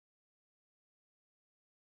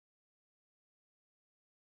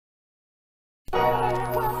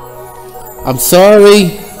I'm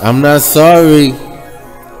sorry, I'm not sorry.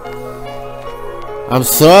 I'm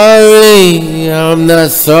sorry, I'm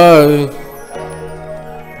not sorry.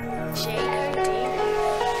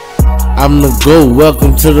 I'm the GOAT,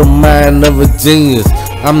 welcome to the mind of a genius.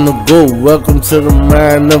 I'm the GOAT, welcome to the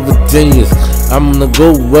mind of a genius. I'm the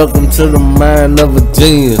GOAT, welcome to the mind of a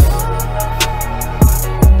genius.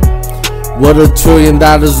 What $1 trillion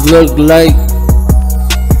look like?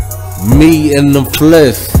 Me in the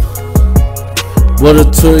flesh. What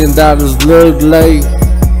 $1 trillion look like?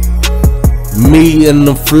 Me in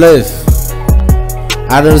the flesh.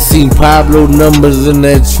 I done seen Pablo numbers in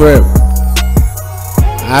that trap.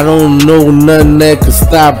 I don't know nothing that can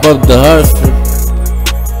stop up the hustle,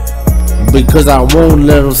 because I won't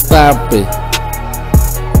let them stop it.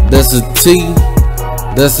 That's a T,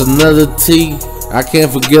 that's another T. I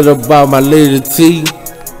can't forget about my lady T.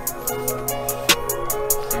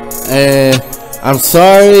 And I'm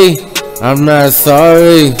sorry, I'm not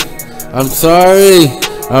sorry. I'm sorry,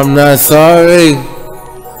 I'm not sorry.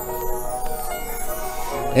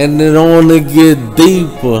 And it only get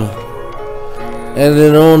deeper. And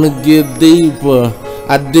it only get deeper.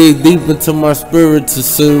 I dig deep into my spirit to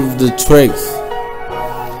serve the tricks.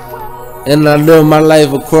 And I live my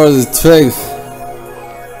life across the tricks.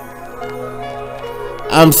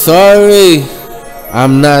 I'm sorry,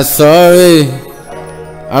 I'm not sorry.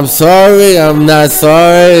 I'm sorry, I'm not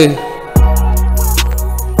sorry.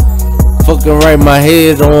 Fucking write my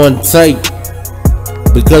head on tight,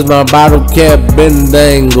 because my bottle cap been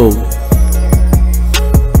dangled.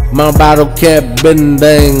 My bottle cap been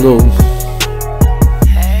dangled.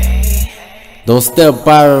 Don't step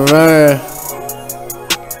out of line.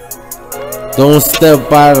 Don't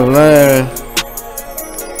step out of line.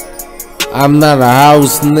 I'm not a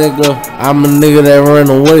house nigga. I'm a nigga that run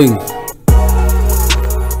away.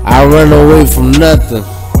 I run away from nothing.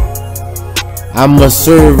 I'ma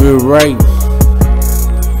serve it right.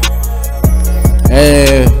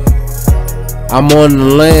 And I'm on the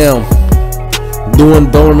lamb, doing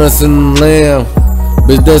donuts in the lamb.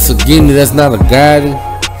 Bitch, that's a guinea, that's not a guiding.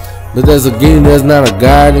 Bitch, that's a guinea, that's not a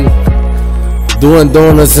guiding. Doing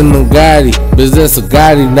donuts in the Gotti. Bitch, that's a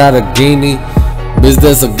Gotti, not a guinea. Bitch,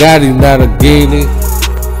 that's a Gotti, not a guinea.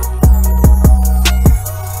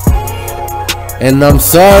 And I'm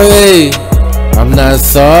sorry, I'm not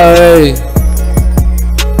sorry.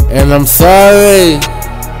 And I'm sorry,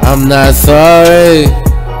 I'm not sorry.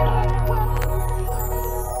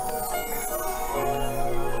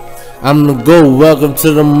 I'm the GOAT, welcome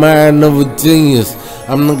to the mind of a genius.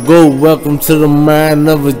 I'm the GOAT, welcome to the mind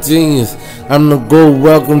of a genius. I'm the GOAT,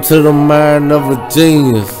 welcome to the mind of a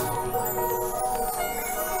genius.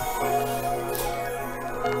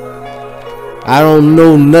 I don't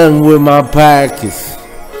know nothing with my pockets.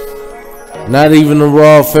 Not even the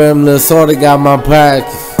Raw family assault got my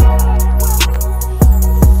pockets.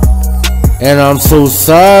 And I'm so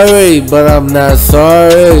sorry, but I'm not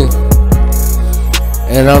sorry.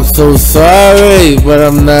 And I'm so sorry, but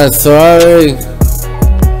I'm not sorry.